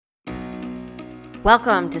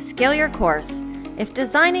Welcome to Scale Your Course. If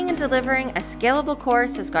designing and delivering a scalable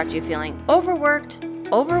course has got you feeling overworked,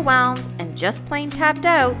 overwhelmed, and just plain tapped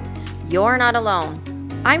out, you're not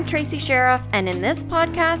alone. I'm Tracy Sheriff, and in this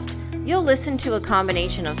podcast, you'll listen to a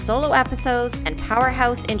combination of solo episodes and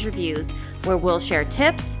powerhouse interviews where we'll share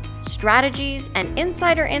tips, strategies, and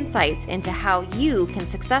insider insights into how you can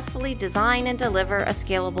successfully design and deliver a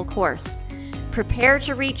scalable course. Prepare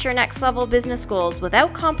to reach your next level business goals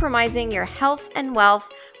without compromising your health and wealth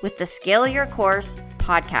with the Scale Your Course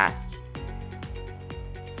podcast.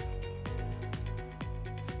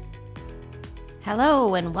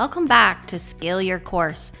 Hello, and welcome back to Scale Your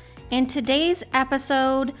Course. In today's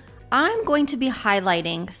episode, I'm going to be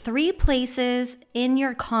highlighting 3 places in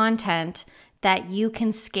your content that you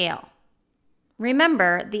can scale.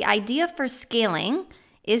 Remember, the idea for scaling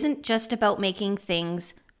isn't just about making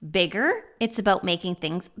things bigger, it's about making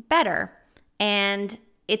things better. And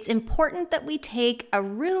it's important that we take a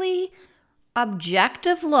really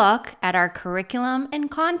objective look at our curriculum and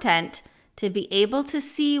content to be able to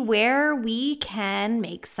see where we can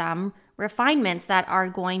make some refinements that are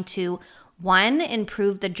going to, 1,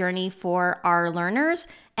 improve the journey for our learners,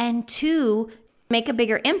 and 2, make a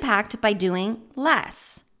bigger impact by doing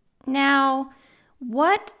less. Now,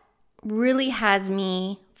 what really has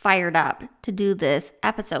me fired up to do this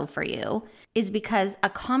episode for you is because a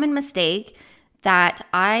common mistake that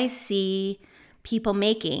I see people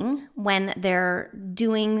making when they're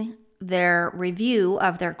doing their review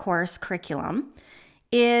of their course curriculum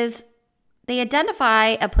is they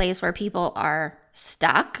identify a place where people are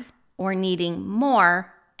stuck or needing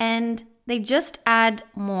more, and they just add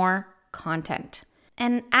more content.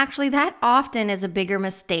 And actually, that often is a bigger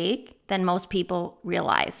mistake than most people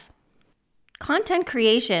realize. Content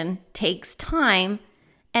creation takes time,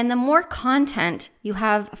 and the more content you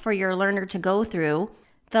have for your learner to go through,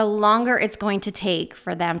 the longer it's going to take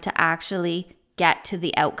for them to actually get to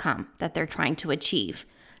the outcome that they're trying to achieve.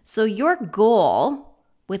 So your goal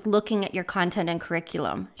with looking at your content and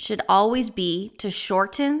curriculum should always be to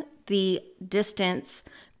shorten the distance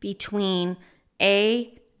between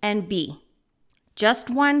A and B.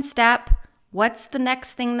 Just one step. What's the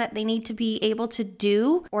next thing that they need to be able to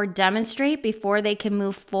do or demonstrate before they can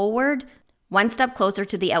move forward one step closer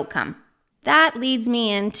to the outcome? That leads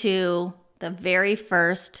me into the very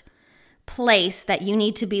first place that you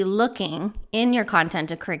need to be looking in your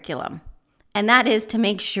content and curriculum. And that is to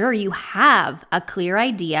make sure you have a clear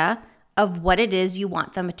idea of what it is you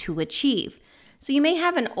want them to achieve. So you may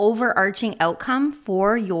have an overarching outcome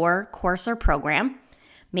for your course or program.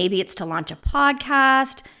 Maybe it's to launch a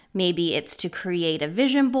podcast. Maybe it's to create a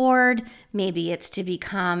vision board. Maybe it's to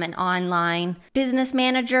become an online business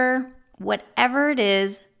manager. Whatever it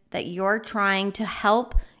is that you're trying to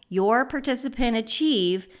help your participant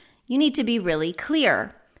achieve, you need to be really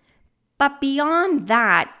clear. But beyond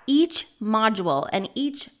that, each module and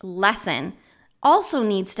each lesson also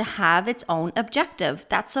needs to have its own objective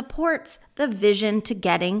that supports the vision to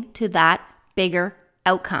getting to that bigger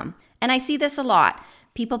outcome. And I see this a lot.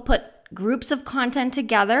 People put groups of content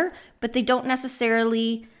together, but they don't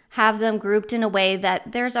necessarily have them grouped in a way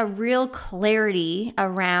that there's a real clarity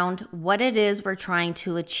around what it is we're trying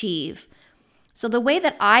to achieve. So the way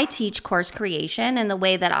that I teach course creation and the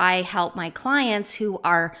way that I help my clients who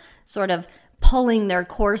are sort of pulling their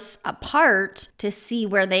course apart to see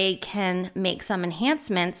where they can make some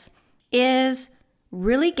enhancements is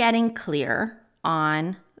really getting clear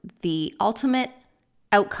on the ultimate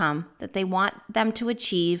outcome that they want them to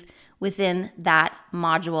achieve within that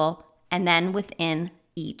module and then within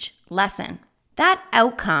each lesson. That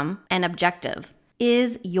outcome and objective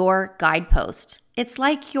is your guidepost. It's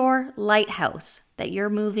like your lighthouse that you're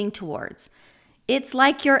moving towards. It's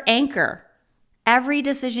like your anchor. Every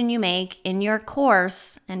decision you make in your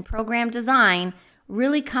course and program design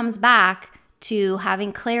really comes back to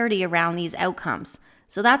having clarity around these outcomes.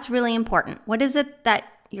 So that's really important. What is it that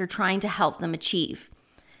you're trying to help them achieve?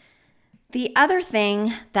 The other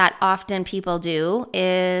thing that often people do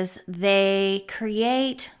is they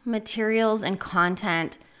create materials and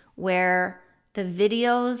content where the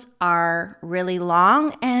videos are really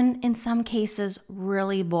long and in some cases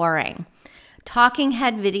really boring. Talking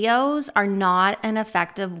head videos are not an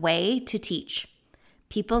effective way to teach.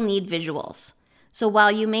 People need visuals. So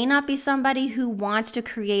while you may not be somebody who wants to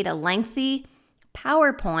create a lengthy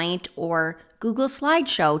PowerPoint or Google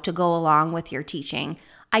slideshow to go along with your teaching,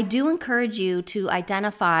 I do encourage you to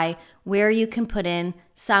identify where you can put in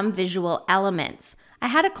some visual elements. I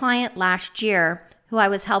had a client last year who I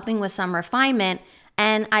was helping with some refinement,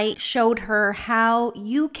 and I showed her how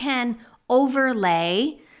you can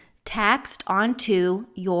overlay text onto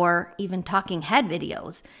your even talking head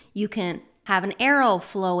videos. You can have an arrow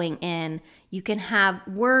flowing in. You can have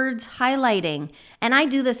words highlighting. And I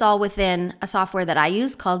do this all within a software that I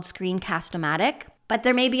use called Screencast-O-Matic. But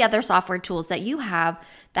there may be other software tools that you have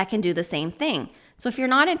that can do the same thing. So if you're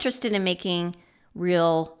not interested in making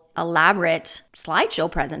real elaborate slideshow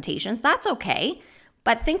presentations, that's okay.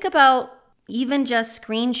 But think about even just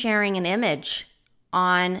screen sharing an image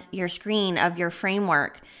on your screen of your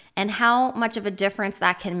framework and how much of a difference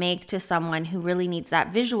that can make to someone who really needs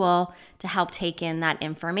that visual to help take in that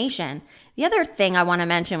information. The other thing I want to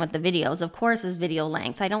mention with the videos, of course, is video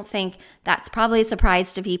length. I don't think that's probably a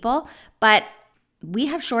surprise to people, but we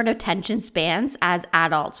have short attention spans as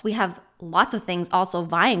adults. We have lots of things also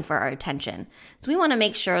vying for our attention. So we want to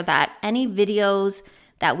make sure that any videos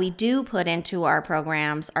that we do put into our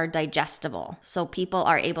programs are digestible, so people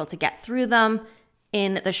are able to get through them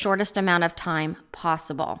in the shortest amount of time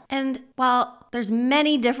possible. And while there's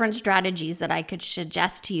many different strategies that I could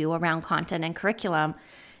suggest to you around content and curriculum,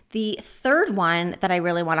 the third one that I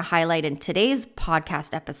really want to highlight in today's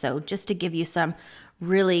podcast episode, just to give you some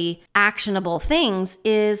really actionable things,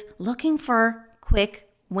 is looking for quick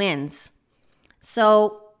wins.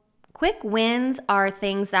 So quick wins are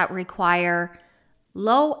things that require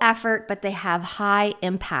low effort, but they have high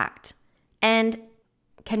impact and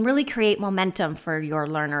can really create momentum for your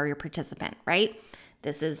learner or your participant, right?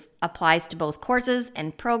 This applies to both courses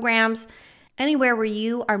and programs, anywhere where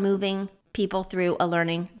you are moving people through a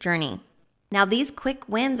learning journey. Now, these quick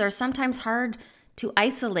wins are sometimes hard to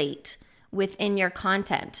isolate within your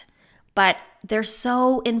content, but they're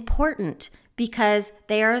so important because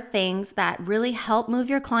they are things that really help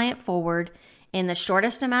move your client forward in the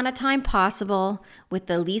shortest amount of time possible with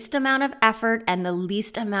the least amount of effort and the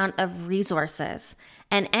least amount of resources.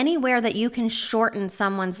 And anywhere that you can shorten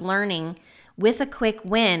someone's learning with a quick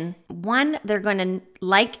win, one, they're going to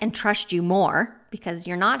like and trust you more because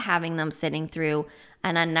you're not having them sitting through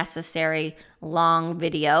an unnecessary long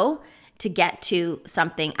video to get to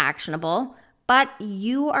something actionable, but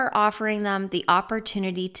you are offering them the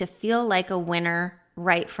opportunity to feel like a winner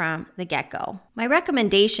right from the get-go. My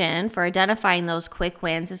recommendation for identifying those quick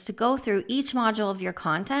wins is to go through each module of your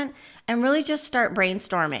content and really just start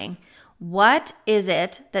brainstorming. What is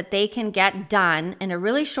it that they can get done in a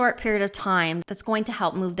really short period of time that's going to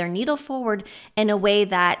help move their needle forward in a way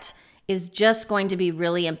that is just going to be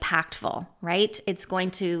really impactful, right? It's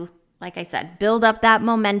going to, like I said, build up that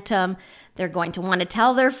momentum. They're going to want to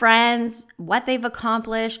tell their friends what they've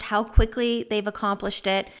accomplished, how quickly they've accomplished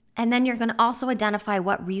it. And then you're going to also identify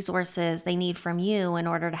what resources they need from you in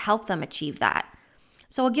order to help them achieve that.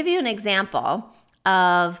 So I'll give you an example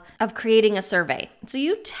of creating a survey. So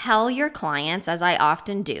you tell your clients, as I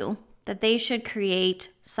often do, that they should create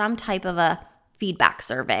some type of a feedback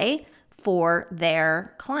survey for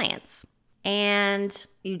their clients. And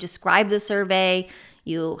you describe the survey,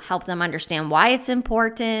 you help them understand why it's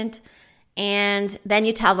important, and then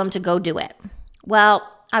you tell them to go do it. Well,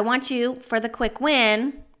 I want you, for the quick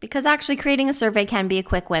win, because actually creating a survey can be a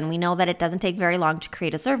quick win. We know that it doesn't take very long to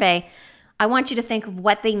create a survey. I want you to think of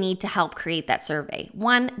what they need to help create that survey.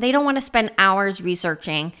 One, they don't want to spend hours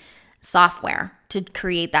researching software to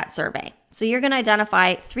create that survey. So you're going to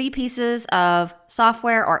identify 3 pieces of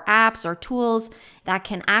software or apps or tools that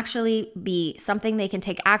can actually be something they can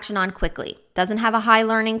take action on quickly. Doesn't have a high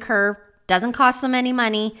learning curve, doesn't cost them any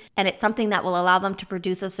money, and it's something that will allow them to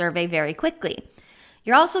produce a survey very quickly.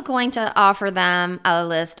 You're also going to offer them a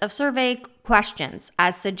list of survey questions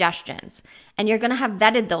as suggestions, and you're going to have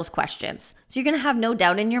vetted those questions. So you're going to have no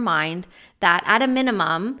doubt in your mind that at a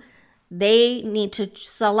minimum, they need to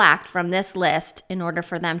select from this list in order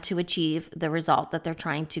for them to achieve the result that they're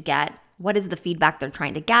trying to get. What is the feedback they're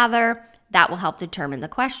trying to gather? That will help determine the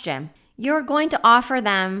question. You're going to offer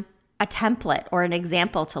them a template or an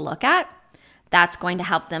example to look at. That's going to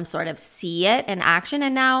help them sort of see it in action.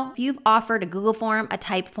 And now, if you've offered a Google form, a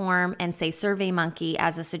Typeform, and say SurveyMonkey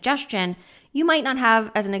as a suggestion, you might not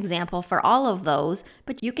have as an example for all of those,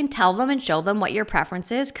 but you can tell them and show them what your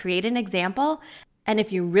preference is, create an example. And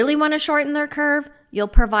if you really want to shorten their curve, you'll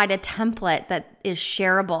provide a template that is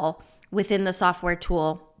shareable within the software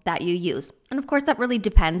tool that you use. And of course, that really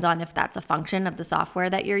depends on if that's a function of the software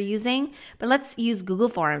that you're using. But let's use Google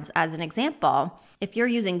Forms as an example. If you're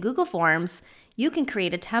using Google Forms, you can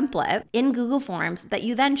create a template in Google Forms that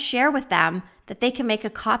you then share with them that they can make a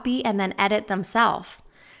copy and then edit themselves.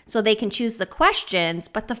 So they can choose the questions,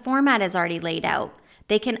 but the format is already laid out.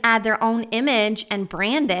 They can add their own image and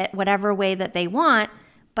brand it whatever way that they want,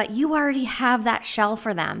 but you already have that shell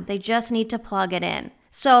for them. They just need to plug it in.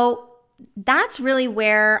 So that's really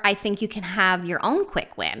where I think you can have your own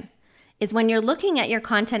quick win. is when you're looking at your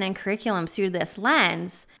content and curriculum through this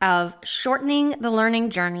lens of shortening the learning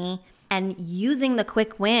journey and using the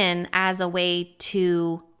quick win as a way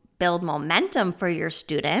to build momentum for your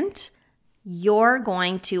student, you're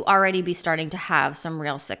going to already be starting to have some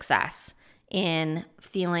real success in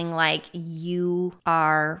feeling like you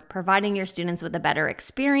are providing your students with a better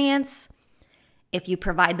experience. If you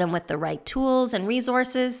provide them with the right tools and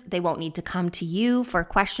resources, they won't need to come to you for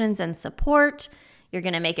questions and support. You're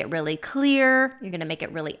going to make it really clear, you're going to make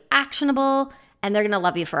it really actionable, and they're going to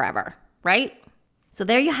love you forever, right? So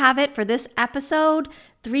there you have it for this episode.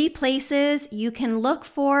 3 places you can look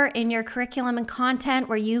for in your curriculum and content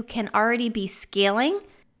where you can already be scaling.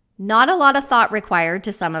 Not a lot of thought required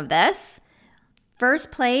to some of this.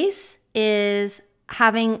 First place is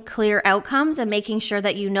having clear outcomes and making sure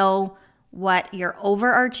that you know what your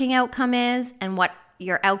overarching outcome is and what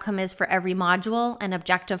your outcome is for every module and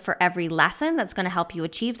objective for every lesson that's going to help you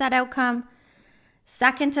achieve that outcome.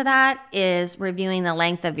 Second to that is reviewing the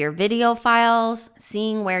length of your video files,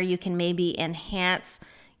 seeing where you can maybe enhance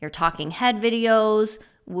your talking head videos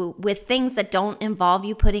with things that don't involve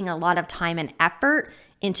you putting a lot of time and effort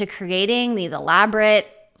into creating these elaborate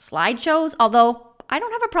slideshows. Although I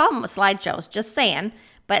don't have a problem with slideshows, just saying.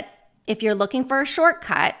 But if you're looking for a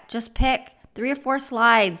shortcut, just pick 3 or 4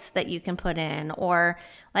 slides that you can put in, or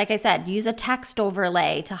like I said, use a text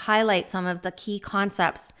overlay to highlight some of the key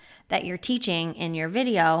concepts that you're teaching in your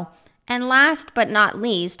video. And last but not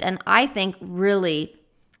least, and I think really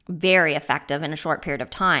very effective in a short period of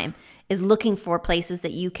time, is looking for places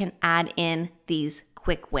that you can add in these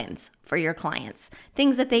quick wins for your clients.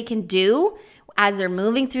 Things that they can do as they're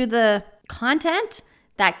moving through the content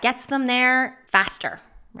that gets them there faster,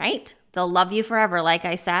 right? They'll love you forever, like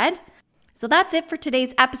I said. So that's it for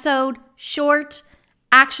today's episode. Short,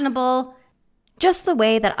 actionable, just the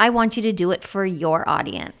way that I want you to do it for your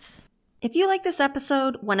audience. If you like this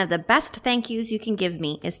episode, one of the best thank yous you can give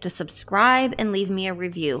me is to subscribe and leave me a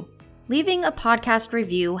review. Leaving a podcast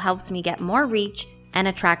review helps me get more reach and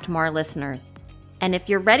attract more listeners. And if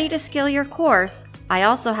you're ready to scale your course, I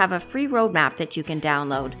also have a free roadmap that you can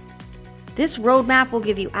download. This roadmap will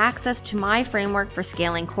give you access to my framework for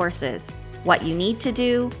scaling courses, what you need to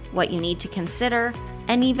do, what you need to consider,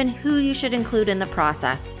 and even who you should include in the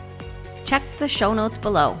process. Check the show notes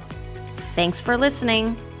below. Thanks for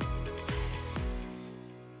listening.